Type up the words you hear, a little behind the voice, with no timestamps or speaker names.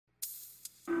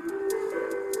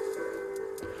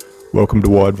Welcome to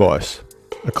Why Advice,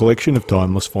 a collection of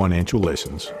timeless financial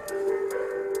lessons.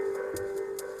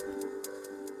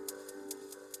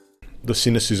 The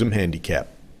Cynicism Handicap,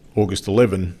 August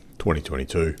 11,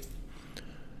 2022.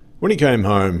 When he came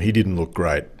home, he didn't look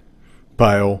great.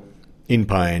 Pale, in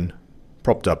pain,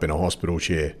 propped up in a hospital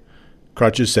chair.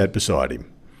 Crutches sat beside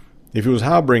him. If he was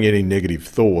harbouring any negative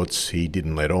thoughts, he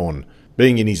didn't let on.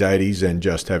 Being in his 80s and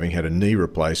just having had a knee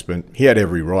replacement, he had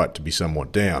every right to be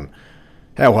somewhat down.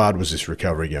 How hard was this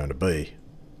recovery going to be?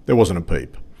 There wasn't a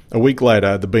peep. A week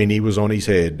later, the beanie was on his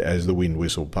head as the wind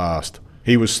whistled past.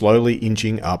 He was slowly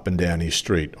inching up and down his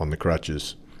street on the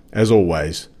crutches, as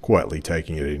always, quietly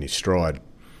taking it in his stride.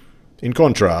 In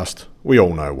contrast, we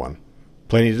all know one.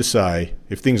 Plenty to say.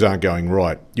 If things aren't going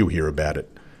right, you'll hear about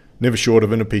it. Never short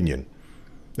of an opinion.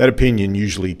 That opinion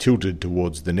usually tilted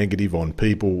towards the negative on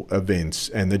people, events,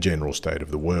 and the general state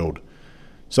of the world.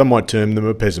 Some might term them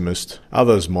a pessimist,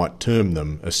 others might term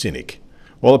them a cynic.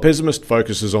 While a pessimist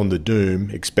focuses on the doom,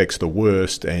 expects the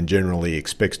worst, and generally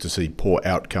expects to see poor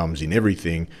outcomes in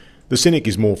everything, the cynic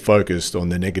is more focused on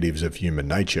the negatives of human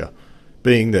nature,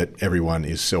 being that everyone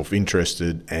is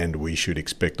self-interested and we should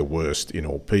expect the worst in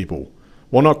all people.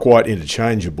 While not quite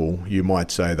interchangeable, you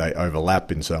might say they overlap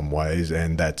in some ways,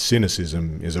 and that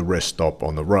cynicism is a rest stop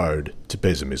on the road to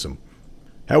pessimism.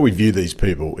 How we view these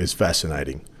people is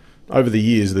fascinating. Over the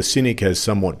years, the cynic has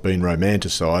somewhat been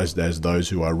romanticised as those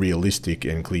who are realistic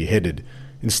and clear-headed,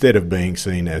 instead of being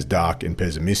seen as dark and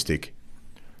pessimistic.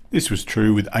 This was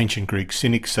true with ancient Greek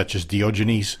cynics such as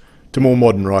Diogenes, to more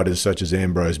modern writers such as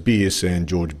Ambrose Bierce and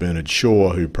George Bernard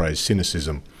Shaw who praise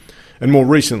cynicism, and more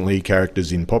recently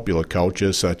characters in popular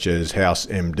culture such as House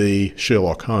MD,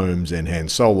 Sherlock Holmes and Han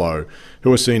Solo,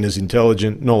 who are seen as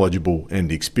intelligent, knowledgeable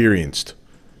and experienced.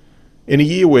 In a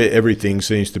year where everything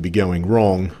seems to be going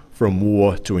wrong, from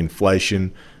war to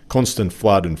inflation, constant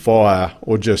flood and fire,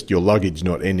 or just your luggage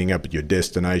not ending up at your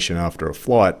destination after a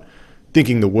flight,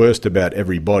 thinking the worst about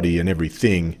everybody and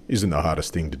everything isn't the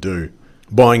hardest thing to do.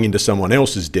 Buying into someone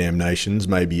else's damnations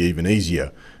may be even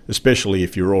easier, especially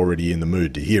if you're already in the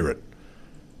mood to hear it.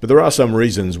 But there are some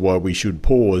reasons why we should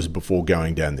pause before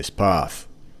going down this path.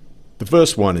 The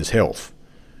first one is health.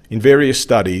 In various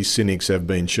studies, cynics have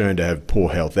been shown to have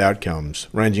poor health outcomes,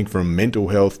 ranging from mental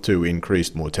health to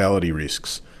increased mortality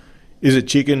risks. Is it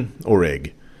chicken or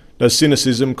egg? Does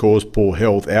cynicism cause poor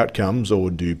health outcomes,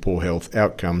 or do poor health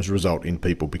outcomes result in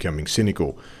people becoming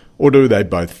cynical? Or do they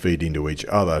both feed into each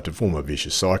other to form a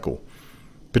vicious cycle?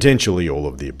 Potentially all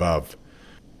of the above.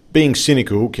 Being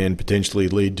cynical can potentially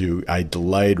lead to a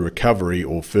delayed recovery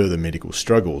or further medical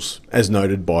struggles, as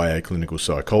noted by a clinical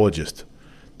psychologist.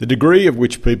 The degree of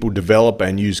which people develop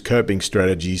and use coping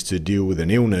strategies to deal with an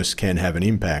illness can have an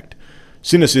impact.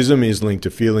 Cynicism is linked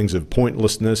to feelings of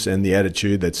pointlessness and the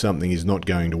attitude that something is not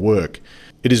going to work.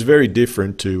 It is very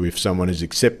different to if someone is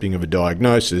accepting of a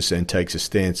diagnosis and takes a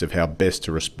stance of how best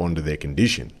to respond to their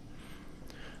condition.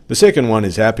 The second one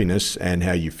is happiness and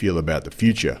how you feel about the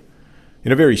future.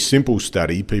 In a very simple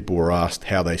study, people were asked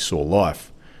how they saw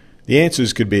life. The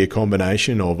answers could be a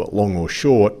combination of long or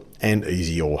short and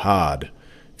easy or hard.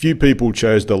 Few people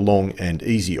chose the long and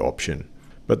easy option,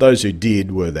 but those who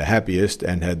did were the happiest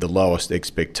and had the lowest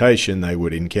expectation they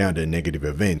would encounter negative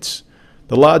events.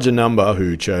 The larger number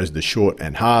who chose the short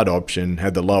and hard option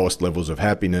had the lowest levels of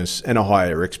happiness and a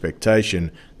higher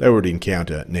expectation they would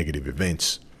encounter negative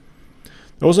events.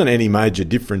 There wasn't any major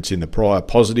difference in the prior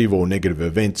positive or negative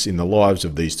events in the lives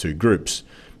of these two groups,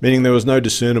 meaning there was no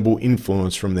discernible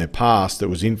influence from their past that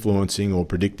was influencing or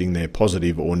predicting their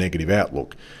positive or negative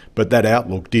outlook, but that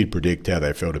outlook did predict how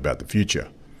they felt about the future.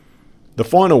 The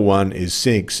final one is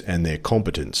cynics and their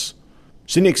competence.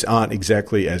 Cynics aren't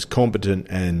exactly as competent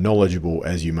and knowledgeable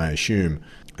as you may assume.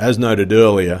 As noted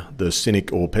earlier, the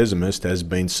cynic or pessimist has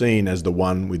been seen as the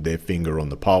one with their finger on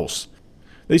the pulse.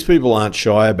 These people aren't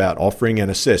shy about offering an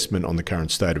assessment on the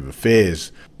current state of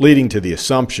affairs, leading to the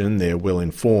assumption they're well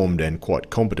informed and quite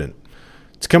competent.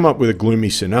 To come up with a gloomy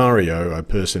scenario, a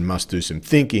person must do some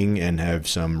thinking and have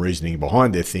some reasoning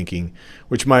behind their thinking,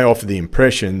 which may offer the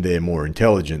impression they're more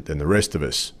intelligent than the rest of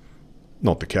us.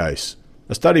 Not the case.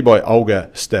 A study by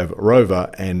Olga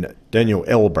Stavrova and Daniel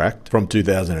Elbrecht from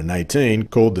 2018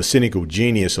 called The Cynical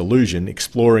Genius Illusion,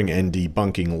 Exploring and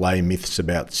Debunking Lay Myths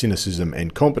About Cynicism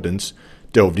and Competence,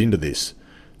 delved into this.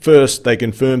 First, they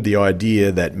confirmed the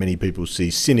idea that many people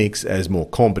see cynics as more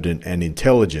competent and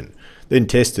intelligent, then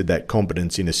tested that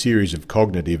competence in a series of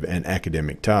cognitive and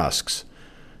academic tasks.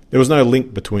 There was no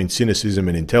link between cynicism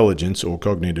and intelligence or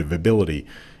cognitive ability,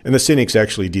 and the cynics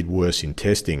actually did worse in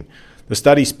testing. The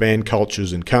study spanned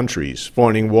cultures and countries,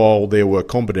 finding while there were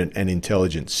competent and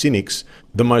intelligent cynics,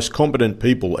 the most competent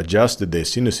people adjusted their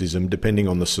cynicism depending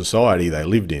on the society they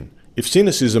lived in. If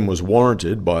cynicism was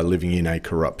warranted by living in a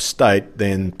corrupt state,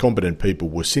 then competent people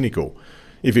were cynical.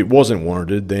 If it wasn't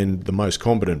warranted, then the most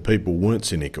competent people weren't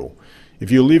cynical.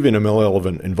 If you live in a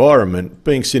malevolent environment,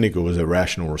 being cynical is a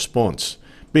rational response.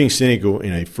 Being cynical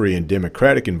in a free and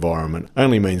democratic environment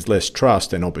only means less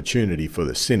trust and opportunity for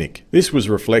the cynic. This was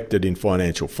reflected in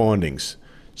financial findings.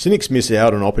 Cynics miss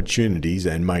out on opportunities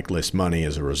and make less money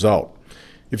as a result.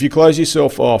 If you close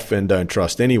yourself off and don't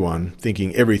trust anyone,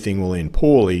 thinking everything will end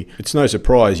poorly, it's no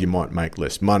surprise you might make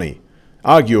less money.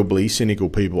 Arguably, cynical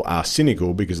people are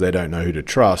cynical because they don't know who to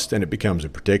trust, and it becomes a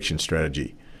protection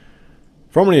strategy.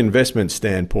 From an investment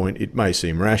standpoint, it may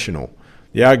seem rational.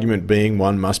 The argument being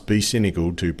one must be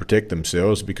cynical to protect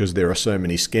themselves because there are so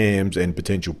many scams and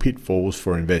potential pitfalls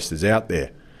for investors out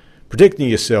there. Protecting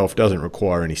yourself doesn't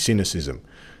require any cynicism.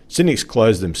 Cynics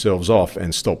close themselves off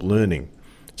and stop learning.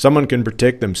 Someone can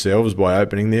protect themselves by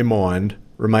opening their mind,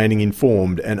 remaining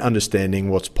informed, and understanding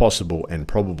what's possible and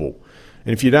probable.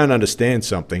 And if you don't understand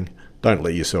something, don't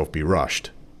let yourself be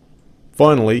rushed.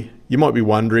 Finally, you might be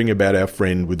wondering about our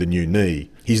friend with the new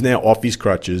knee. He's now off his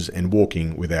crutches and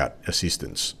walking without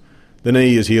assistance. The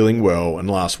knee is healing well, and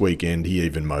last weekend he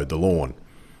even mowed the lawn.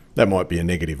 That might be a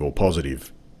negative or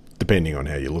positive, depending on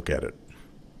how you look at it.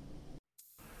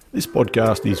 This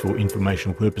podcast is for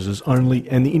informational purposes only,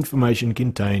 and the information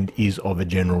contained is of a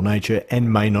general nature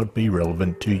and may not be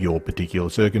relevant to your particular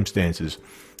circumstances.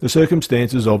 The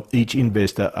circumstances of each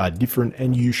investor are different,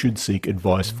 and you should seek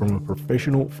advice from a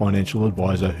professional financial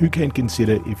advisor who can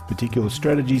consider if particular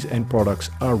strategies and products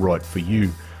are right for you.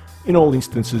 In all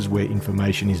instances where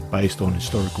information is based on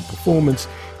historical performance,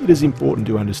 it is important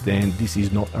to understand this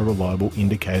is not a reliable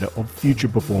indicator of future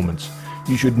performance.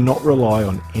 You should not rely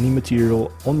on any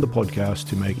material on the podcast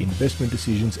to make investment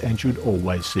decisions and should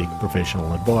always seek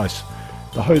professional advice.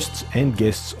 The hosts and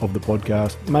guests of the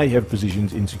podcast may have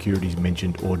positions in securities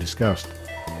mentioned or discussed.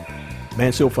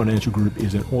 Mansell Financial Group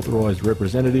is an authorised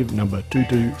representative number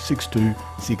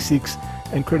 226266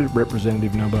 and credit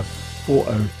representative number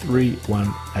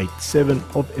 403187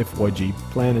 of FYG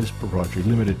Planners Proprietary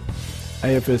Limited.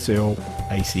 AFSL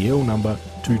ACL number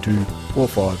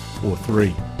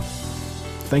 224543.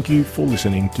 Thank you for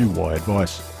listening to Why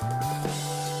Advice.